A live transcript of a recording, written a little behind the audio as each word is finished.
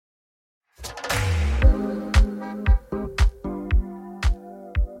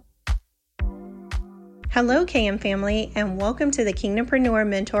Hello, KM family, and welcome to the Kingdompreneur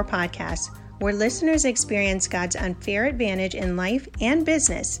Mentor Podcast, where listeners experience God's unfair advantage in life and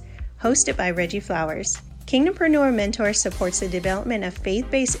business, hosted by Reggie Flowers. Kingdompreneur Mentor supports the development of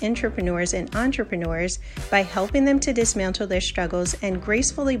faith-based entrepreneurs and entrepreneurs by helping them to dismantle their struggles and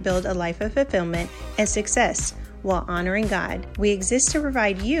gracefully build a life of fulfillment and success while honoring God. We exist to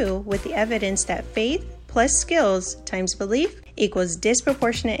provide you with the evidence that faith plus skills times belief equals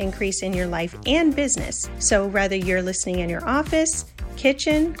disproportionate increase in your life and business. So whether you're listening in your office,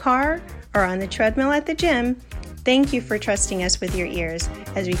 kitchen, car, or on the treadmill at the gym, thank you for trusting us with your ears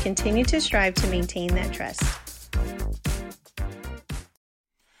as we continue to strive to maintain that trust.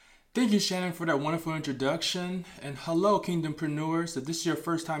 Thank you, Shannon, for that wonderful introduction. And hello, Kingdompreneurs. If this is your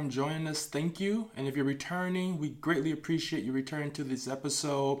first time joining us, thank you. And if you're returning, we greatly appreciate you returning to this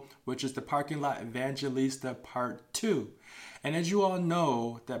episode, which is the Parking Lot Evangelista Part 2. And as you all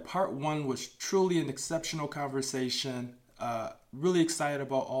know, that Part 1 was truly an exceptional conversation. Really excited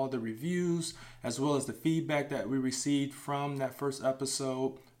about all the reviews as well as the feedback that we received from that first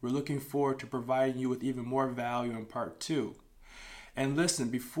episode. We're looking forward to providing you with even more value in Part 2. And listen,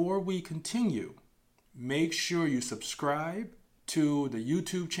 before we continue, make sure you subscribe to the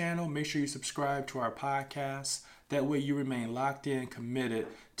YouTube channel. Make sure you subscribe to our podcast. That way you remain locked in, committed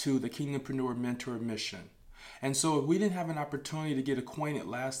to the Kingdompreneur Mentor mission. And so if we didn't have an opportunity to get acquainted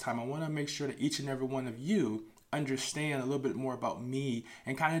last time, I want to make sure that each and every one of you understand a little bit more about me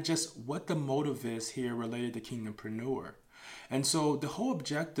and kind of just what the motive is here related to Kingdompreneur. And so the whole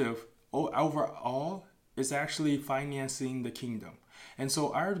objective overall is actually financing the kingdom. And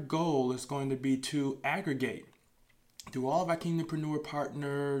so our goal is going to be to aggregate through all of our Kingdompreneur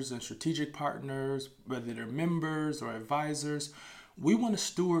partners and strategic partners, whether they're members or advisors. We want to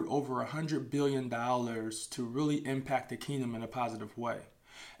steward over $100 billion to really impact the kingdom in a positive way.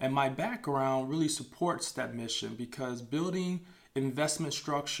 And my background really supports that mission because building investment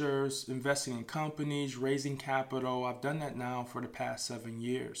structures, investing in companies, raising capital, I've done that now for the past 7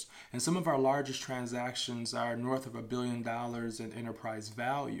 years. And some of our largest transactions are north of $1 billion in enterprise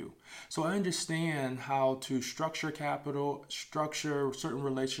value. So I understand how to structure capital, structure certain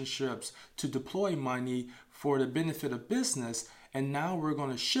relationships to deploy money for the benefit of business. And now we're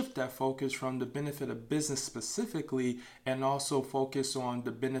going to shift that focus from the benefit of business specifically and also focus on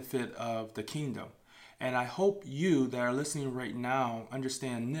the benefit of the kingdom. And I hope you that are listening right now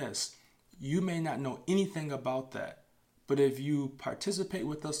understand this. You may not know anything about that, but if you participate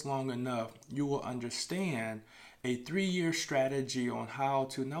with us long enough, you will understand a 3-year strategy on how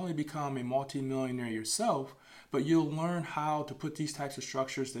to not only become a multimillionaire yourself, but you'll learn how to put these types of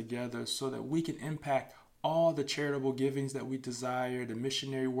structures together so that we can impact all the charitable givings that we desire, the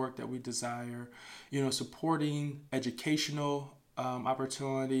missionary work that we desire, supporting educational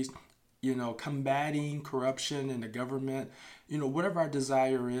opportunities, combating corruption in the government, whatever our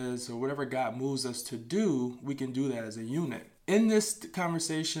desire is or whatever God moves us to do, we can do that as a unit. In this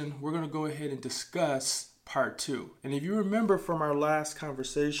conversation, we're going to go ahead and discuss Part 2. And if you remember from our last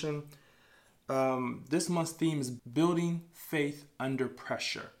conversation, this month's theme is building faith under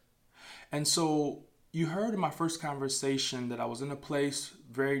pressure. And so you heard in my first conversation that I was in a place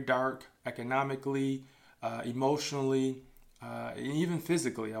very dark economically, emotionally, and even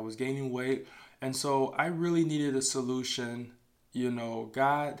physically. I was gaining weight. And so I really needed a solution.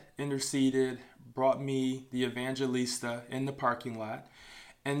 God interceded, brought me the Evangelista in the parking lot.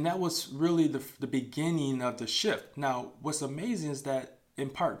 And that was really the beginning of the shift. Now, what's amazing is that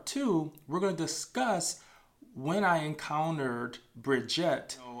in Part 2, we're going to discuss when I encountered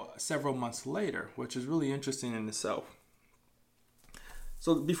Bridget several months later, which is really interesting in itself.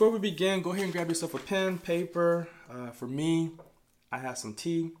 So before we begin, go ahead and grab yourself a pen, paper. For me, I have some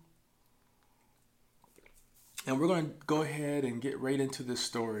tea. And we're going to go ahead and get right into this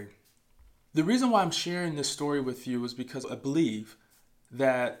story. The reason why I'm sharing this story with you is because I believe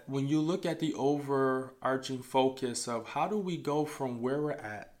that when you look at the overarching focus of how do we go from where we're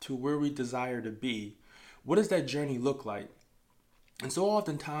at to where we desire to be, what does that journey look like? And so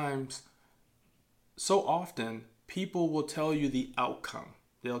often, people will tell you the outcome.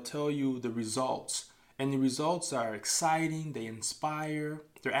 They'll tell you the results. And the results are exciting, they inspire,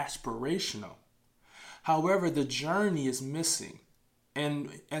 they're aspirational. However, the journey is missing.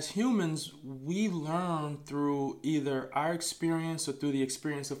 And as humans, we learn through either our experience or through the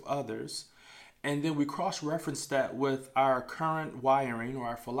experience of others. And then we cross-reference that with our current wiring or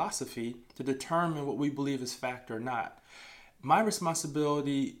our philosophy to determine what we believe is fact or not. My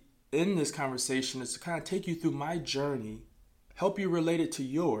responsibility in this conversation is to kind of take you through my journey, help you relate it to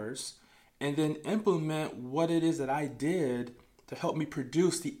yours, and then implement what it is that I did to help me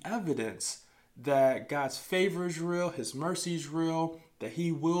produce the evidence that God's favor is real, his mercy is real, that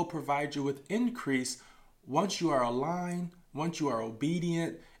he will provide you with increase once you are aligned, once you are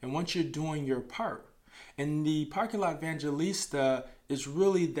obedient, and once you're doing your part. And the Parking Lot Evangelista is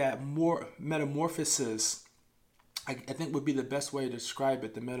really that more metamorphosis, I think would be the best way to describe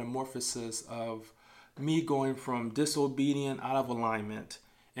it, the metamorphosis of me going from disobedient, out of alignment,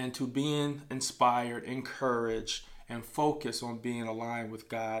 and to being inspired, encouraged, and focused on being aligned with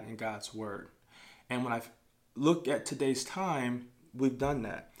God and God's word. And when I look at today's time, we've done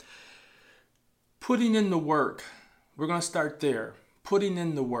that. Putting in the work, we're going to start there. Putting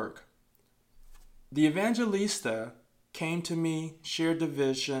in the work. The Evangelista came to me, shared the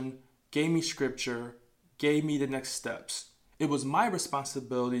vision, gave me scripture, gave me the next steps. It was my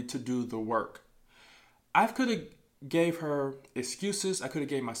responsibility to do the work. I could have gave her excuses. I could have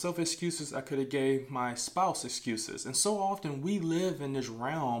gave myself excuses. I could have gave my spouse excuses. And so often we live in this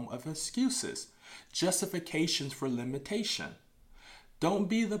realm of excuses, justifications for limitation. Don't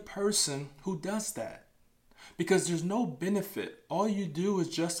be the person who does that, because there's no benefit. All you do is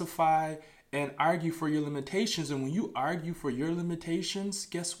justify and argue for your limitations. And when you argue for your limitations,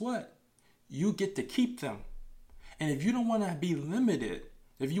 guess what? You get to keep them. And if you don't want to be limited,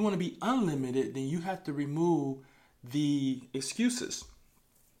 if you want to be unlimited, then you have to remove the excuses.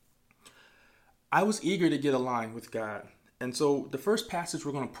 I was eager to get aligned with God. And so the first passage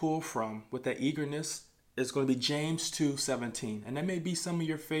we're going to pull from with that eagerness is going to be James 2:17. And that may be some of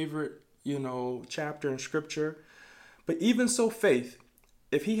your favorite, chapter in scripture. But even so, faith,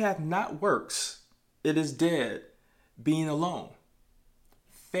 if he hath not works, it is dead, being alone.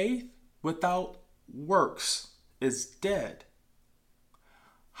 Faith without works is dead.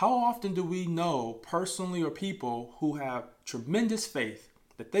 How often do we know personally or people who have tremendous faith,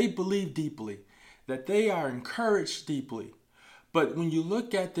 that they believe deeply, that they are encouraged deeply, but when you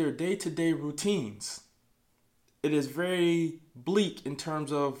look at their day-to-day routines, it is very bleak in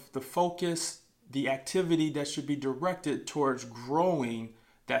terms of the focus, the activity that should be directed towards growing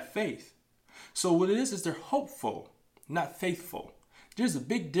that faith. So what it is they're hopeful, not faithful. There's a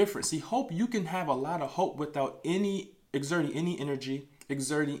big difference. See, hope, you can have a lot of hope without exerting any energy,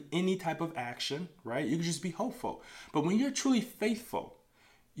 exerting any type of action, right? You can just be hopeful. But when you're truly faithful,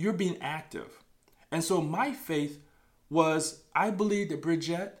 you're being active. And so my faith was, I believed that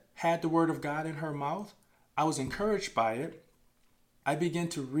Bridget had the word of God in her mouth. I was encouraged by it. I began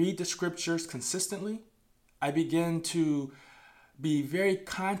to read the scriptures consistently. I began to be very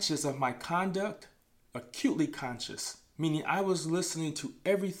conscious of my conduct, acutely conscious, meaning I was listening to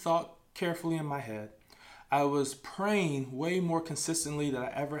every thought carefully in my head. I was praying way more consistently than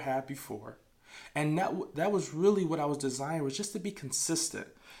I ever had before. And that was really what I was desiring, was just to be consistent.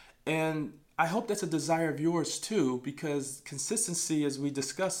 And I hope that's a desire of yours too, because consistency, as we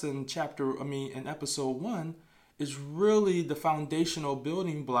discussed in episode 1, is really the foundational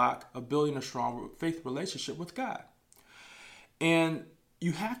building block of building a strong faith relationship with God. And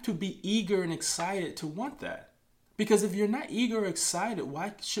you have to be eager and excited to want that. Because if you're not eager or excited,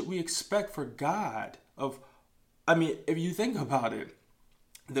 why should we expect for God if you think about it,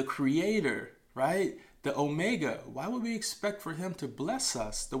 the creator, right? The Omega, why would we expect for him to bless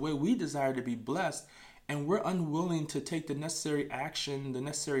us the way we desire to be blessed, and we're unwilling to take the necessary action, the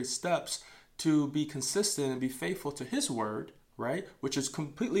necessary steps to be consistent and be faithful to his word, right? Which is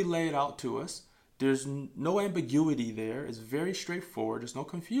completely laid out to us. There's no ambiguity there. It's very straightforward. There's no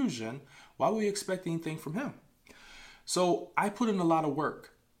confusion. Why would we expect anything from him? So I put in a lot of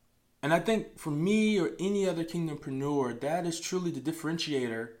work. And I think for me or any other kingdompreneur, that is truly the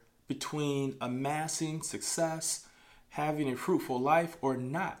differentiator between amassing success, having a fruitful life, or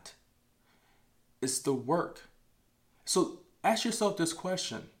not. It's the work. So ask yourself this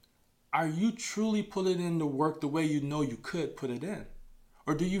question. Are you truly putting in the work the way you know you could put it in?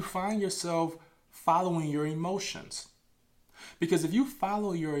 Or do you find yourself following your emotions? Because if you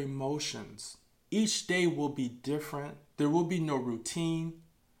follow your emotions, each day will be different. There will be no routine.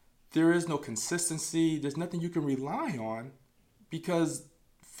 There is no consistency. There's nothing you can rely on, because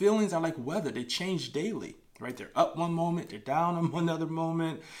feelings are like weather. They change daily, right? They're up one moment, they're down another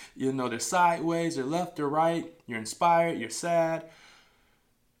moment. They're sideways, they're left or right. You're inspired, you're sad.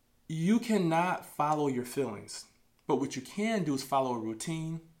 You cannot follow your feelings. But what you can do is follow a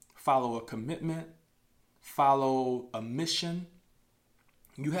routine, follow a commitment, follow a mission.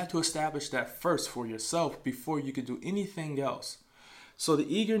 You have to establish that first for yourself before you can do anything else. So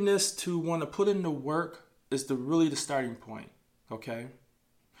the eagerness to want to put in the work is really the starting point, okay?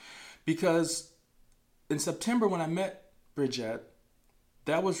 Because in September when I met Bridget,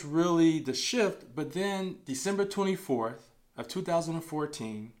 that was really the shift. But then December 24th of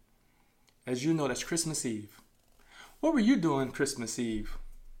 2014, As you know, that's Christmas Eve. What were you doing Christmas Eve?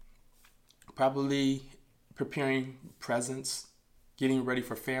 Probably preparing presents, getting ready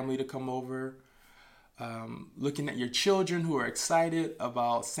for family to come over, looking at your children who are excited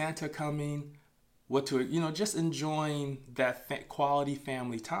about Santa coming, just enjoying that quality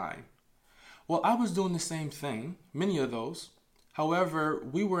family time. Well, I was doing the same thing, many of those. However,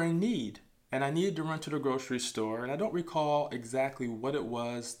 we were in need, and I needed to run to the grocery store, and I don't recall exactly what it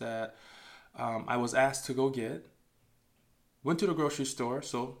was that I was asked to go get. Went to the grocery store,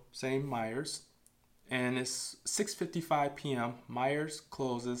 so same Myers, and it's 6:55 p.m. Myers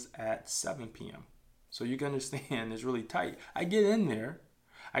closes at 7 p.m. So you can understand it's really tight. I get in there,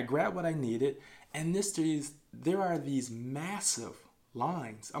 I grab what I needed, and there are these massive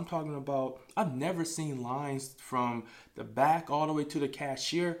lines. I'm talking about, I've never seen lines from the back all the way to the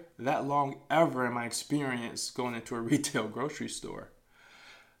cashier that long ever in my experience going into a retail grocery store.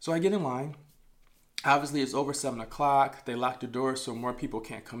 So I get in line. Obviously, it's over 7 o'clock. They lock the doors so more people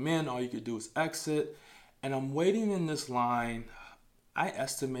can't come in. All you could do is exit. And I'm waiting in this line, I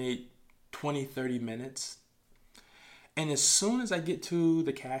estimate 20, 30 minutes. And as soon as I get to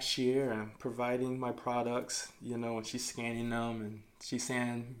the cashier and providing my products, and she's scanning them and she's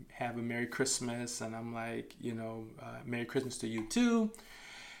saying, have a Merry Christmas. And I'm like, Merry Christmas to you too.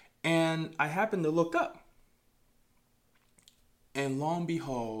 And I happen to look up. And lo and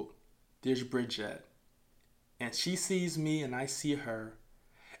behold, there's Bridget. And she sees me and I see her.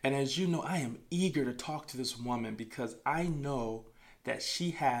 And as you know, I am eager to talk to this woman because I know that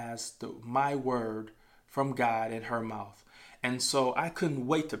she has my word from God in her mouth. And so I couldn't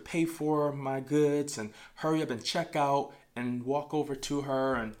wait to pay for my goods and hurry up and check out and walk over to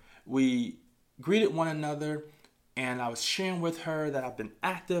her. And we greeted one another. And I was sharing with her that I've been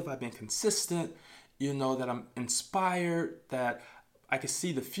active, I've been consistent, that I'm inspired, that I can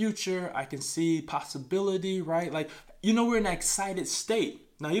see the future, I can see possibility, right? We're in an excited state.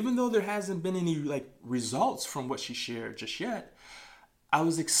 Now, even though there hasn't been any results from what she shared just yet, I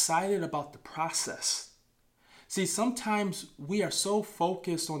was excited about the process. See, sometimes we are so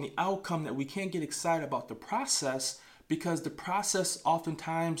focused on the outcome that we can't get excited about the process because the process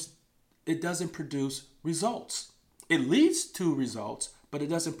oftentimes, it doesn't produce results. It leads to results, but it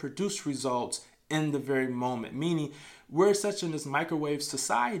doesn't produce results in the very moment. Meaning, we're such in this microwave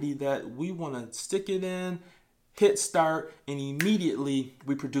society that we want to stick it in, hit start, and immediately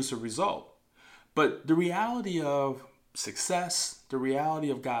we produce a result. But the reality of success, the reality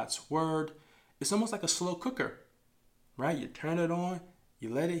of God's word, it's almost like a slow cooker, right? You turn it on, you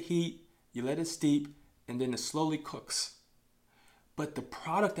let it heat, you let it steep, and then it slowly cooks. But the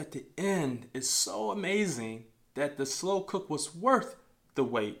product at the end is so amazing that the slow cook was worth the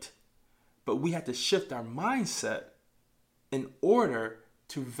wait. But we had to shift our mindset in order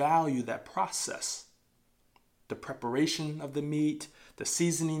to value that process. The preparation of the meat, the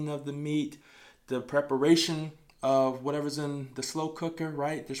seasoning of the meat, the preparation of whatever's in the slow cooker,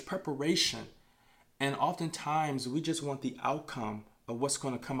 right? There's preparation. And oftentimes we just want the outcome of what's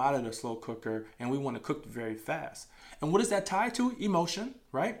going to come out of the slow cooker, and we want to cook very fast. And what is that tied to? Emotion,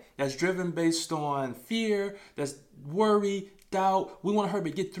 right? That's driven based on fear, that's worry, doubt. We want to hurry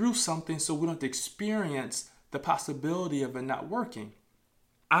to get through something so we don't have to experience the possibility of it not working.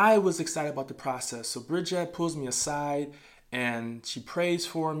 I was excited about the process. So Bridget pulls me aside and she prays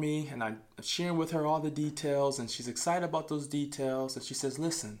for me, and I'm sharing with her all the details, and she's excited about those details. And she says,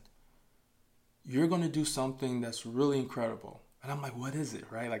 listen, you're going to do something that's really incredible. And I'm like, what is it,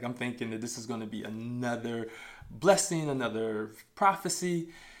 right? I'm thinking that this is going to be another blessing, another prophecy.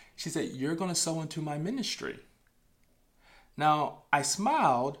 She said, you're going to sow into my ministry. Now, I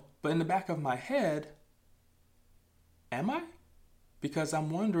smiled, but in the back of my head, am I? Because I'm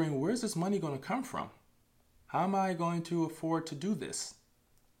wondering, where's this money going to come from? How am I going to afford to do this?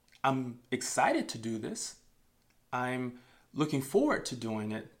 I'm excited to do this. I'm looking forward to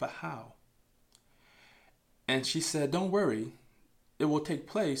doing it, but how? And she said, don't worry, it will take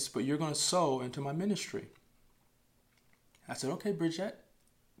place, but you're going to sow into my ministry. I said, okay, Bridget.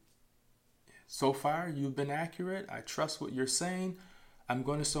 So far, you've been accurate. I trust what you're saying. I'm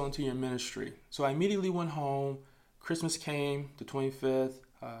going to sow into your ministry. So I immediately went home. Christmas came, the 25th.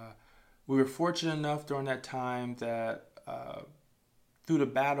 We were fortunate enough during that time that through the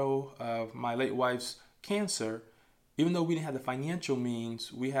battle of my late wife's cancer, even though we didn't have the financial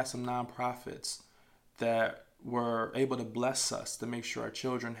means, we had some nonprofits that were able to bless us to make sure our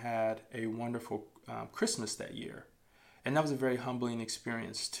children had a wonderful Christmas that year. And that was a very humbling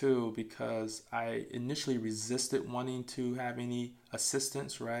experience too, because I initially resisted wanting to have any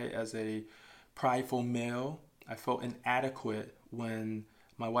assistance, right? As a prideful male, I felt inadequate when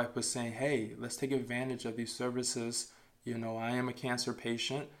my wife was saying, hey, let's take advantage of these services. You know, I am a cancer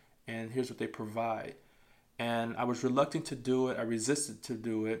patient, and here's what they provide. And I was reluctant to do it. I resisted to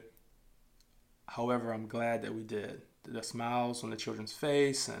do it. However, I'm glad that we did. The smiles on the children's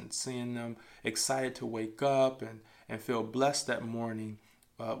face and seeing them excited to wake up and feel blessed that morning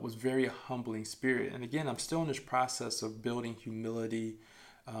was very humbling spirit. And again, I'm still in this process of building humility,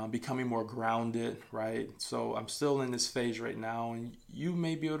 becoming more grounded, right? So I'm still in this phase right now, and you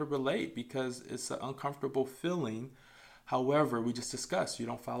may be able to relate because it's an uncomfortable feeling. However, we just discussed, you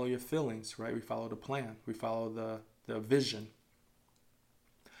don't follow your feelings, right? We follow the plan. We follow the vision.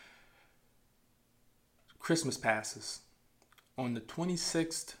 Christmas passes. On the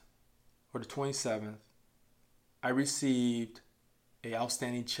 26th or the 27th, I received an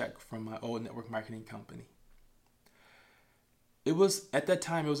outstanding check from my old network marketing company. It was, at that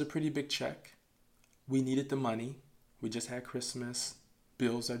time, it was a pretty big check. We needed the money. We just had Christmas.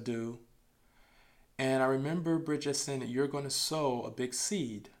 Bills are due. And I remember Bridget saying that you're going to sow a big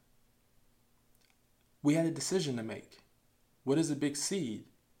seed. We had a decision to make. What is a big seed?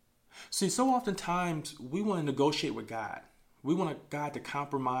 See, so oftentimes we want to negotiate with God. We want God to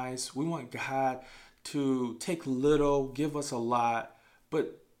compromise. We want God to take little, give us a lot.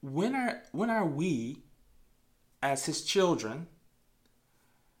 But when are we, as his children,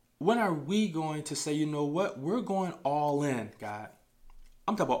 when are we going to say, you know what? We're going all in, God.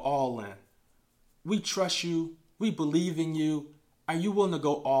 I'm talking about all in. We trust you. We believe in you. Are you willing to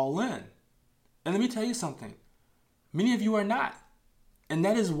go all in? And let me tell you something. Many of you are not. And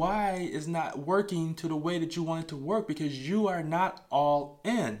that is why it's not working to the way that you want it to work, because you are not all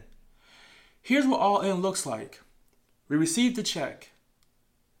in. Here's what all in looks like. We receive the check.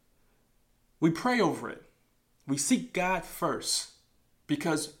 We pray over it. We seek God first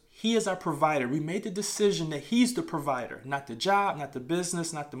because he is our provider. We made the decision that he's the provider, not the job, not the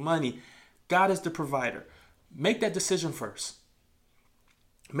business, not the money. God is the provider. Make that decision first.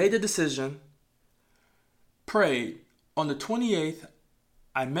 Made the decision, prayed. On the 28th,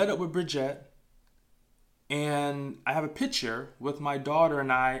 I met up with Bridget, and I have a picture with my daughter and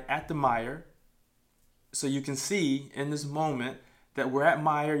I at the Meijer. So you can see in this moment that we're at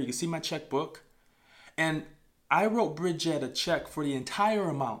Meijer. You can see my checkbook. And I wrote Bridget a check for the entire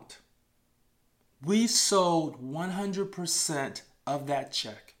amount. We sold 100% of that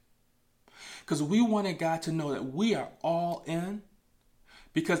check because we wanted God to know that we are all in,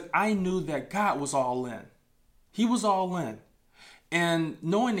 because I knew that God was all in. He was all in. And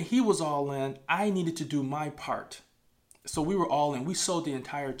knowing that he was all in, I needed to do my part. So we were all in. We sold the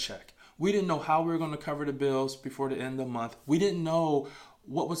entire check. We didn't know how we were going to cover the bills before the end of the month. We didn't know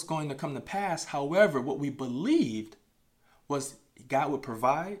what was going to come to pass. However, what we believed was God would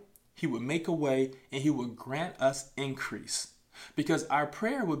provide, he would make a way, and he would grant us increase. Because our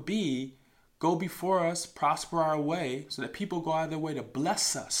prayer would be, go before us, prosper our way, so that people go out of their way to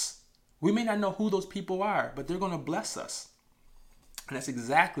bless us. We may not know who those people are, but they're going to bless us. And that's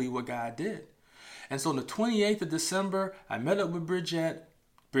exactly what God did. And so on the 28th of December, I met up with Bridget.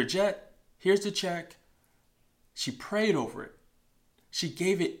 Bridget, here's the check. She prayed over it. She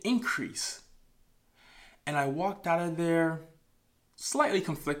gave it increase. And I walked out of there slightly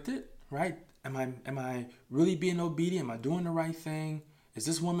conflicted, right? Am I really being obedient? Am I doing the right thing? Is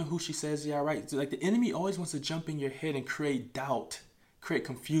this woman who she says, yeah, right? So like the enemy always wants to jump in your head and create doubt, create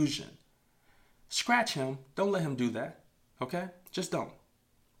confusion. Scratch him. Don't let him do that. Okay? Just don't.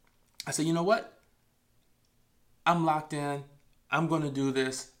 I said, you know what? I'm locked in. I'm going to do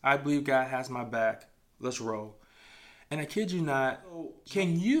this. I believe God has my back. Let's roll. And I kid you not,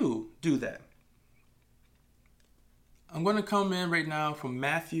 can you do that? I'm going to come in right now from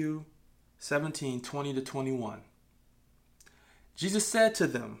Matthew 17:20 to 21. Jesus said to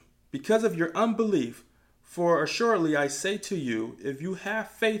them, because of your unbelief, for assuredly I say to you, if you have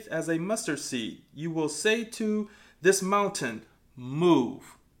faith as a mustard seed, you will say to this mountain,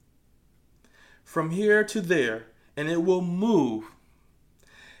 move from here to there, and it will move,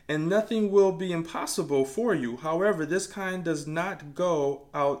 and nothing will be impossible for you. However, this kind does not go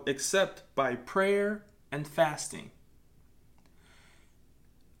out except by prayer and fasting.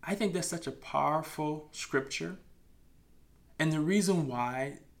 I think that's such a powerful scripture. And the reason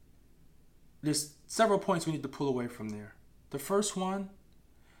why, there's several points we need to pull away from there. The first one,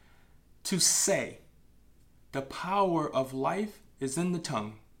 to say. The power of life is in the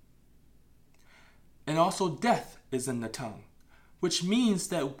tongue. And also death is in the tongue, which means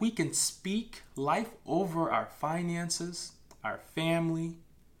that we can speak life over our finances, our family,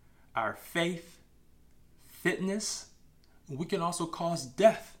 our faith, fitness. We can also cause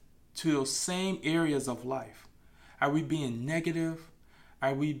death to those same areas of life. Are we being negative?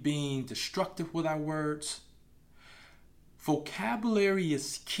 Are we being destructive with our words? Vocabulary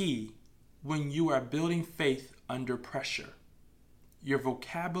is key when you are building faith under pressure. Your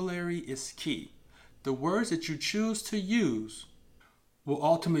vocabulary is key. The words that you choose to use will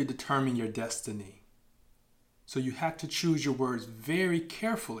ultimately determine your destiny. So you have to choose your words very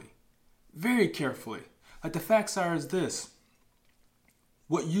carefully. Very carefully. Like the facts are is this.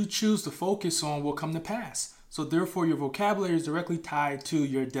 What you choose to focus on will come to pass. So therefore your vocabulary is directly tied to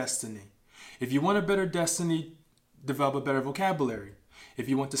your destiny. If you want a better destiny, develop a better vocabulary. If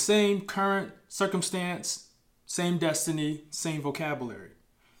you want the same current circumstance, same destiny, same vocabulary.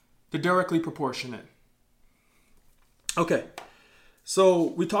 They're directly proportionate. Okay, so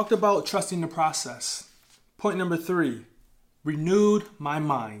we talked about trusting the process. Point number 3, renewed my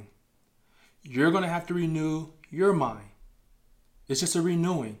mind. You're going to have to renew your mind. It's just a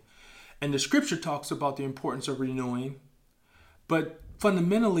renewing. And the scripture talks about the importance of renewing. But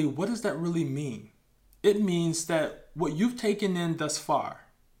fundamentally, what does that really mean? It means that what you've taken in thus far,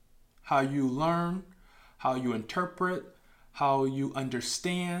 how you learn, how you interpret, how you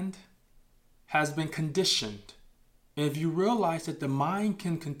understand, has been conditioned. And if you realize that the mind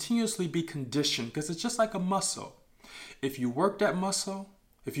can continuously be conditioned, because it's just like a muscle. If you work that muscle,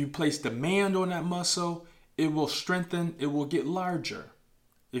 if you place demand on that muscle, it will strengthen, it will get larger.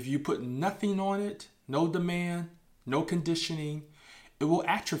 If you put nothing on it, no demand, no conditioning, it will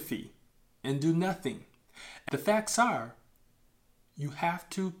atrophy and do nothing. The facts are, you have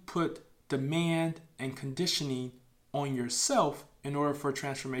to put demand and conditioning on yourself in order for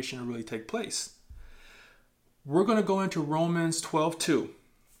transformation to really take place. We're going to go into Romans 12:2.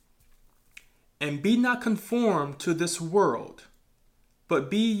 And be not conformed to this world, but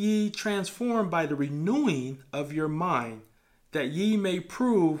be ye transformed by the renewing of your mind, that ye may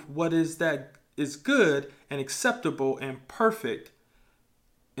prove what is that is good and acceptable and perfect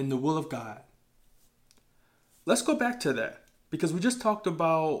in the will of God. Let's go back to that, because we just talked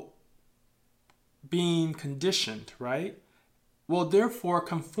about being conditioned, right? Well, therefore,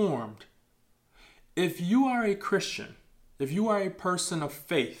 conformed. If you are a Christian, if you are a person of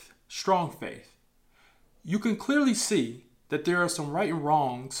faith, strong faith, you can clearly see that there are some right and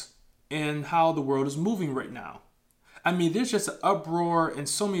wrongs in how the world is moving right now. I mean, there's just an uproar in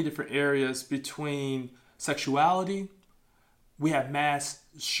so many different areas between sexuality. We have mass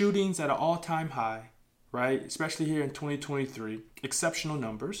shootings at an all-time high, right? Especially here in 2023, exceptional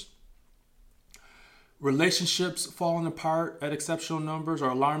numbers. Relationships falling apart at exceptional numbers or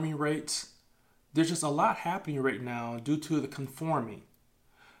alarming rates. There's just a lot happening right now due to the conforming.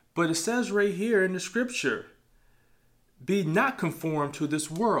 But it says right here in the scripture, be not conformed to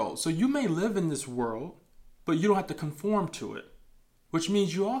this world. So you may live in this world, but you don't have to conform to it, which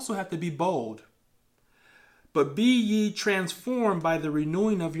means you also have to be bold. But be ye transformed by the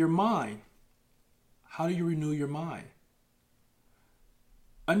renewing of your mind. How do you renew your mind?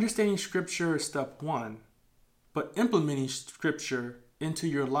 Understanding scripture is step 1, but implementing scripture into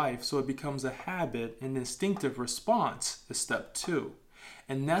your life so it becomes a habit and instinctive response is step 2.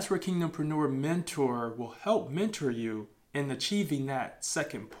 And that's where Kingdompreneur Mentor will help mentor you in achieving that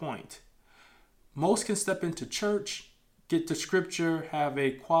second point. Most can step into church, get to scripture, have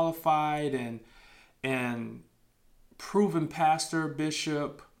a qualified and proven pastor,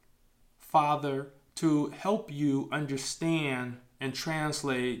 bishop, father to help you understand and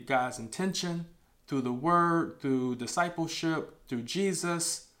translate God's intention through the word, through discipleship, through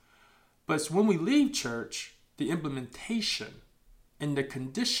Jesus. But it's when we leave church, the implementation and the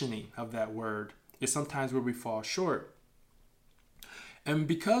conditioning of that word is sometimes where we fall short. And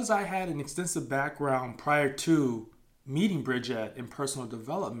because I had an extensive background prior to meeting Bridget in personal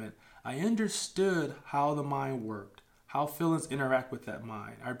development, I understood how the mind worked, how feelings interact with that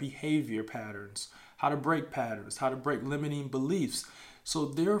mind, our behavior patterns, how to break patterns, how to break limiting beliefs. So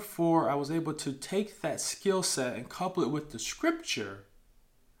therefore, I was able to take that skill set and couple it with the scripture.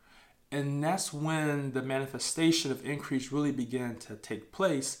 And that's when the manifestation of increase really began to take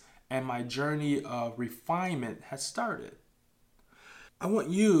place and my journey of refinement had started. I want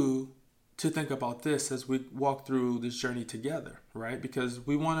you to think about this as we walk through this journey together, right? Because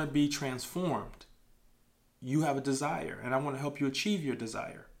we want to be transformed. You have a desire, and I want to help you achieve your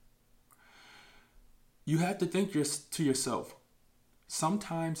desire. You have to think to yourself,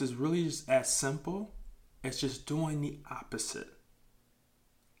 sometimes it's really just as simple as just doing the opposite.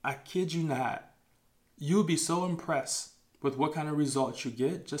 I kid you not. You'll be so impressed with what kind of results you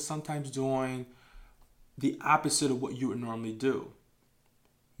get just sometimes doing the opposite of what you would normally do.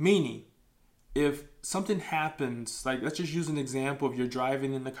 Meaning, if something happens, like let's just use an example of you're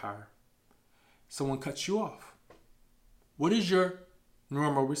driving in the car, someone cuts you off. What is your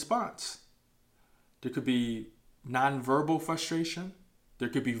normal response. There could be nonverbal frustration. There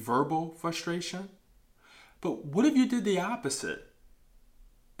could be verbal frustration. But what if you did the opposite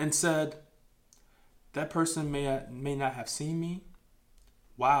and said, that person may not have seen me.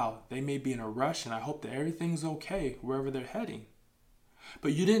 Wow, they may be in a rush and I hope that everything's okay wherever they're heading.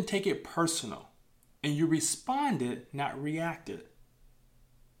 But you didn't take it personal and you responded, not reacted.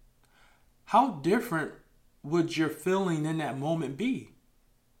 How different would your feeling in that moment be?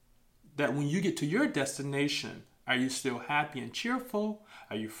 That when you get to your destination, are you still happy and cheerful?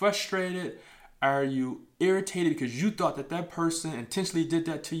 Are you frustrated? Are you irritated because you thought that that person intentionally did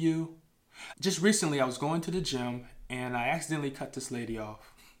that to you? Just recently, I was going to the gym and I accidentally cut this lady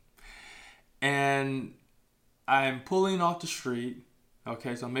off. And I'm pulling off the street.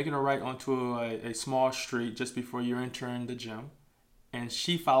 Okay, so I'm making a right onto a small street just before you're entering the gym. And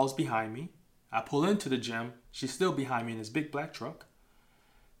she follows behind me. I pull into the gym. She's still behind me in this big black truck.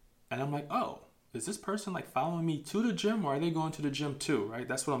 And I'm like, oh, is this person like following me to the gym or are they going to the gym too, right?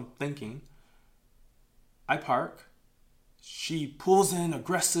 That's what I'm thinking. I park. She pulls in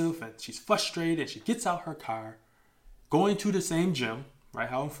aggressive and she's frustrated and she gets out her car, going to the same gym, right?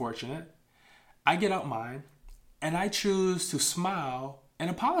 How unfortunate. I get out mine and I choose to smile and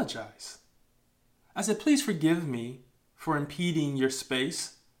apologize. I said, please forgive me for impeding your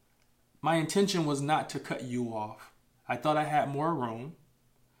space. My intention was not to cut you off. I thought I had more room.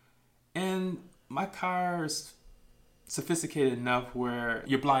 And my car is sophisticated enough where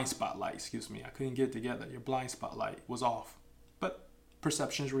your blind spot light, I couldn't get it together. Your blind spot light was off. But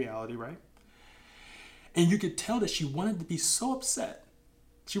perception is reality, right? And you could tell that she wanted to be so upset.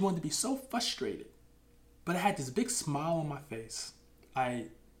 She wanted to be so frustrated. But I had this big smile on my face. I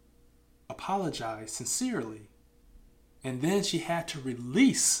apologized sincerely. And then she had to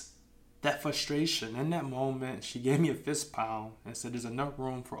release that frustration. In that moment, she gave me a fist pound and said, there's enough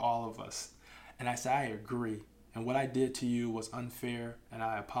room for all of us. And I said, I agree. And what I did to you was unfair, and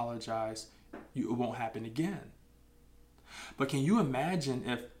I apologize. It won't happen again. But can you imagine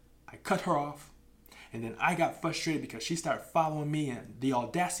if I cut her off, and then I got frustrated because she started following me, and the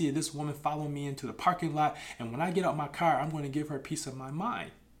audacity of this woman following me into the parking lot, and when I get out my car, I'm going to give her a piece of my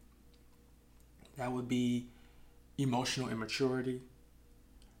mind. That would be emotional immaturity,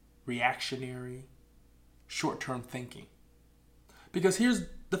 reactionary, short-term thinking. Because here's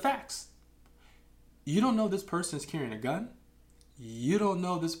the facts. You don't know this person is carrying a gun. You don't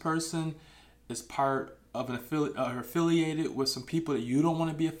know this person is part of an affiliated with some people that you don't want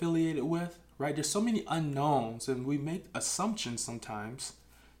to be affiliated with, right? There's so many unknowns and we make assumptions sometimes,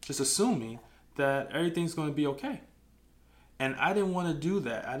 just assuming that everything's going to be okay. And I didn't want to do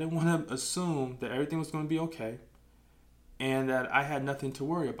that. I didn't want to assume that everything was going to be okay and that I had nothing to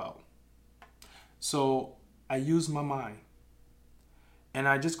worry about. So I used my mind. And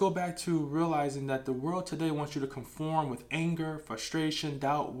I just go back to realizing that the world today wants you to conform with anger, frustration,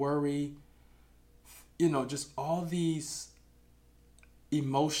 doubt, worry, just all these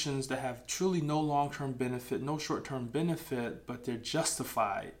emotions that have truly no long-term benefit, no short-term benefit, but they're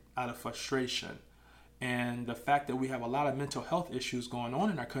justified out of frustration. And the fact that we have a lot of mental health issues going on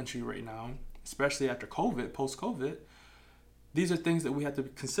in our country right now, especially after COVID, post-COVID, these are things that we have to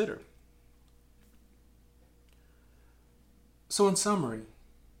consider. So in summary,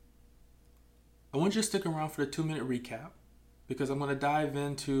 I want you to stick around for the 2-minute recap because I'm going to dive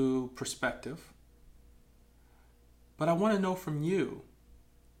into perspective. But I want to know from you,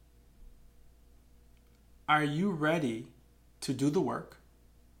 are you ready to do the work?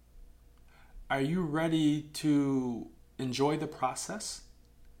 Are you ready to enjoy the process?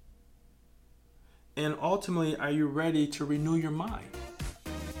 And ultimately, are you ready to renew your mind?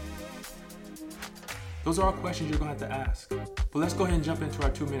 Those are all questions you're going to have to ask. But let's go ahead and jump into our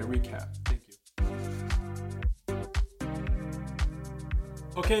 2-minute recap. Thank you.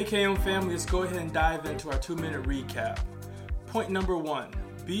 Okay, KM family, let's go ahead and dive into our 2-minute recap. Point number 1,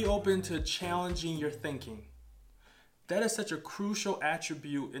 be open to challenging your thinking. That is such a crucial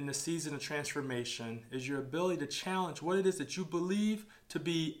attribute in the season of transformation, is your ability to challenge what it is that you believe to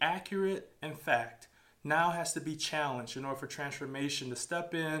be accurate and fact. Now has to be challenged in order for transformation to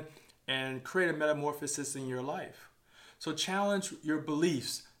step in and create a metamorphosis in your life. So challenge your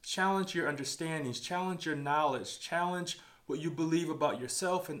beliefs, challenge your understandings, challenge your knowledge, challenge what you believe about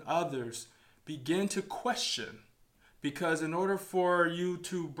yourself and others. Begin to question, because in order for you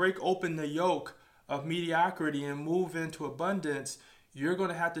to break open the yoke of mediocrity and move into abundance, you're going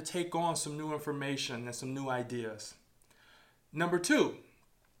to have to take on some new information and some new ideas. Number 2,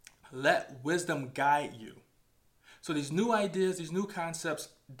 let wisdom guide you. So these new ideas, these new concepts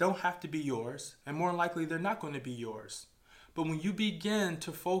don't have to be yours, and more than likely they're not going to be yours. But when you begin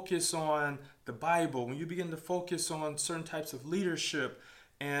to focus on the Bible, when you begin to focus on certain types of leadership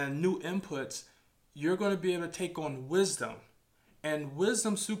and new inputs, you're going to be able to take on wisdom. And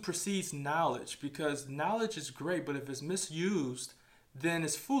wisdom supersedes knowledge, because knowledge is great, but if it's misused, then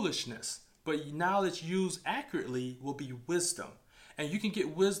it's foolishness. But knowledge used accurately will be wisdom. And you can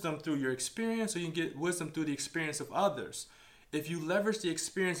get wisdom through your experience, or you can get wisdom through the experience of others. If you leverage the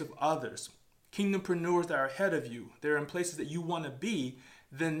experience of others, kingdompreneurs that are ahead of you, they're in places that you want to be,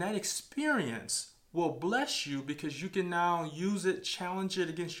 then that experience will bless you, because you can now use it, challenge it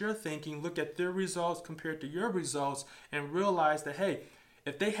against your thinking, look at their results compared to your results, and realize that, hey,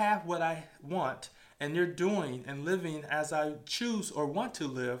 if they have what I want and they're doing and living as I choose or want to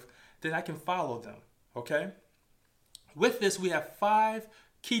live, then I can follow them, okay? With this, we have 5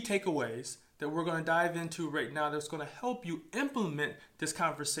 key takeaways that we're going to dive into right now that's going to help you implement this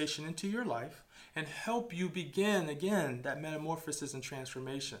conversation into your life and help you begin, again, that metamorphosis and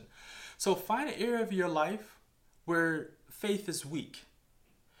transformation. So find an area of your life where faith is weak.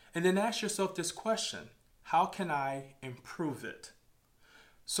 And then ask yourself this question: how can I improve it?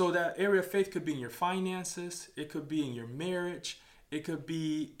 So that area of faith could be in your finances, it could be in your marriage, it could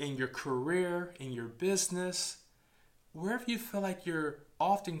be in your career, in your business, wherever you feel like you're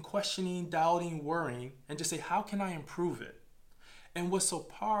often questioning, doubting, worrying, and just say, how can I improve it? And what's so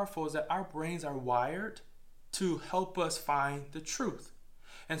powerful is that our brains are wired to help us find the truth.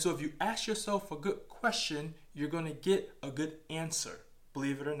 And so if you ask yourself a good question, you're going to get a good answer,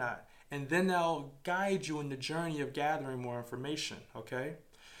 believe it or not. And then that'll guide you in the journey of gathering more information, okay?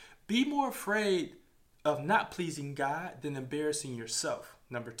 Be more afraid of not pleasing God than embarrassing yourself,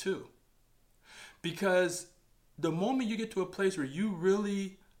 number 2. Because the moment you get to a place where you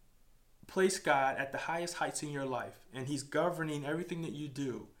really place God at the highest heights in your life, and He's governing everything that you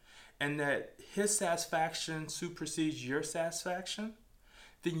do, and that His satisfaction supersedes your satisfaction,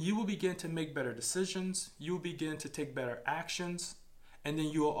 then you will begin to make better decisions, you will begin to take better actions, and then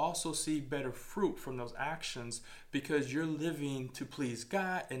you will also see better fruit from those actions, because you're living to please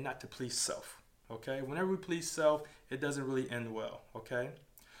God and not to please self, okay? Whenever we please self, it doesn't really end well, okay?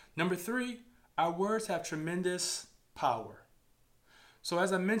 Number 3, our words have tremendous power. So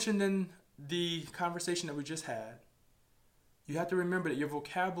as I mentioned in the conversation that we just had, you have to remember that your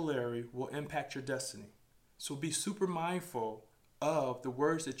vocabulary will impact your destiny. So be super mindful of the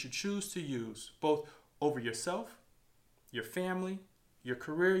words that you choose to use, both over yourself, your family, your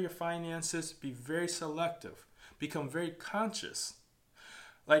career, your finances. Be very selective. Become very conscious.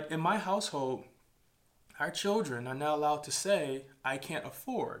 Like in my household, our children are now allowed to say, I can't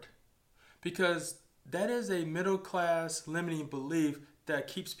afford. Because that is a middle class limiting belief that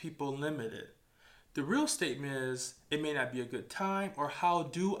keeps people limited. The real statement is, it may not be a good time, or how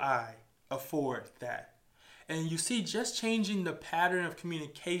do I afford that? And you see, just changing the pattern of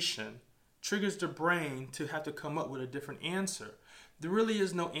communication triggers the brain to have to come up with a different answer. There really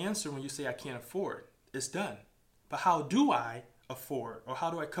is no answer when you say I can't afford. It's done. But how do I afford? Or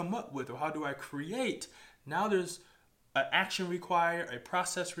how do I come up with? Or how do I create? Now there's an action required, a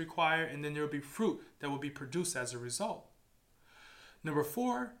process required, and then there will be fruit that will be produced as a result. Number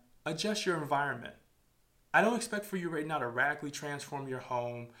 4, adjust your environment. I don't expect for you right now to radically transform your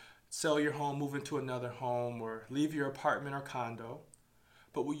home, sell your home, move into another home, or leave your apartment or condo.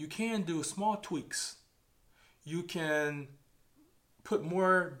 But what you can do is small tweaks. You can put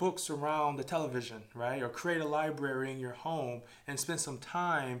more books around the television, right? Or create a library in your home and spend some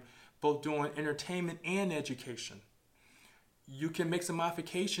time both doing entertainment and education. You can make some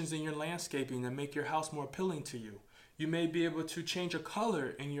modifications in your landscaping that make your house more appealing to you. You may be able to change a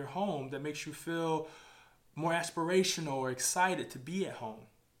color in your home that makes you feel more aspirational or excited to be at home.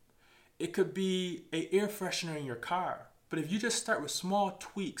 It could be an air freshener in your car. But if you just start with small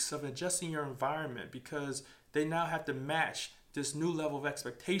tweaks of adjusting your environment, because they now have to match this new level of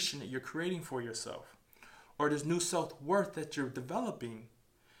expectation that you're creating for yourself, or this new self-worth that you're developing,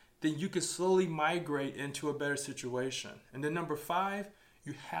 then you can slowly migrate into a better situation. And then number 5,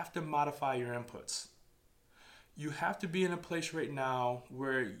 you have to modify your inputs. You have to be in a place right now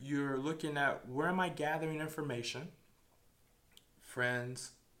where you're looking at, where am I gathering information?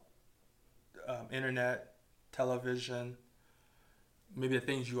 Friends, internet, television, maybe the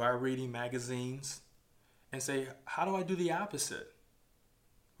things you are reading, magazines, and say, how do I do the opposite?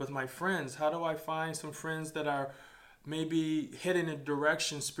 With my friends, how do I find some friends that are maybe heading in a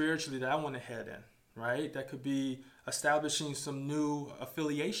direction spiritually that I want to head in, right? That could be establishing some new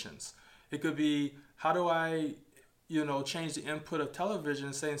affiliations. It could be, how do I, change the input of television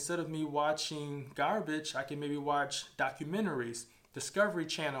and say, instead of me watching garbage, I can maybe watch documentaries, Discovery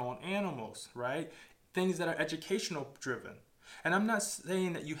Channel on animals, right? things that are educational driven. And I'm not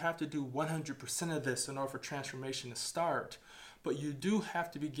saying that you have to do 100% of this in order for transformation to start, but you do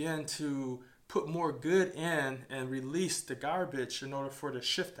have to begin to put more good in and release the garbage in order for the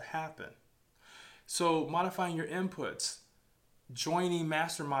shift to happen. So modifying your inputs, joining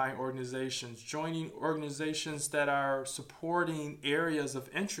mastermind organizations, joining organizations that are supporting areas of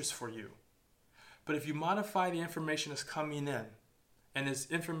interest for you. But if you modify the information that's coming in, and it's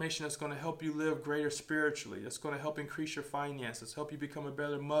information that's going to help you live greater spiritually, it's going to help increase your finances, help you become a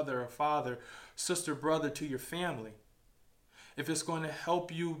better mother or father, sister, brother to your family. If it's going to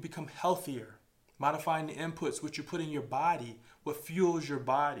help you become healthier, modifying the inputs, what you put in your body, what fuels your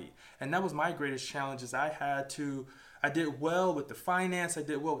body. And that was my greatest challenge is I did well with the finance, I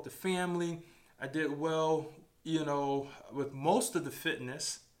did well with the family, I did well, with most of the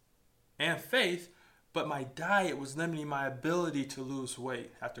fitness and faith, but my diet was limiting my ability to lose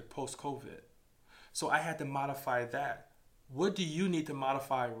weight after post-COVID. So I had to modify that. What do you need to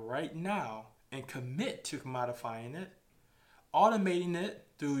modify right now and commit to modifying it? Automating it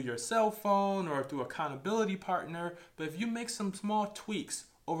through your cell phone or through accountability partner. But if you make some small tweaks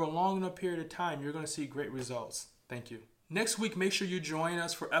over a long enough period of time, you're going to see great results. Thank you. Next week, make sure you join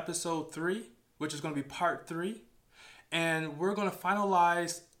us for episode 3, which is going to be part 3. And we're going to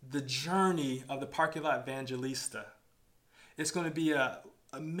finalize the journey of the Lot Evangelista. It's going to be an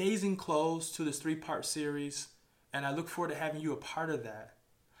amazing close to this 3-part series. And I look forward to having you a part of that.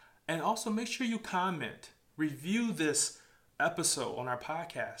 And also make sure you comment, review this episode on our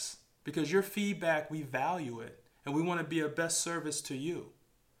podcast, because your feedback, we value it, and we want to be a best service to you.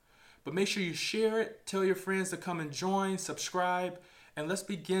 But make sure you share it, tell your friends to come and join, subscribe, and let's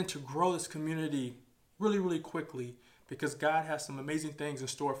begin to grow this community really, really quickly, because God has some amazing things in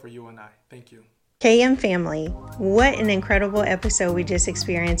store for you and I. Thank you. KM family, what an incredible episode we just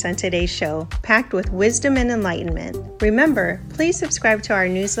experienced on today's show, packed with wisdom and enlightenment. Remember, please subscribe to our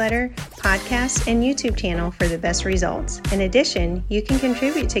newsletter, podcast, and YouTube channel for the best results. In addition, you can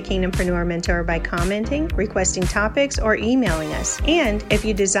contribute to Kingdompreneur Mentor by commenting, requesting topics, or emailing us. And if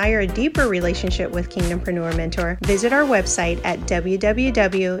you desire a deeper relationship with Kingdompreneur Mentor, visit our website at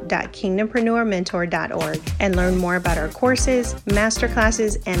www.kingdompreneurmentor.org and learn more about our courses,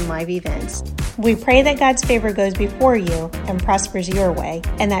 masterclasses, and live events. We pray that God's favor goes before you and prospers your way,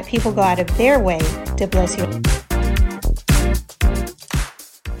 and that people go out of their way to bless you.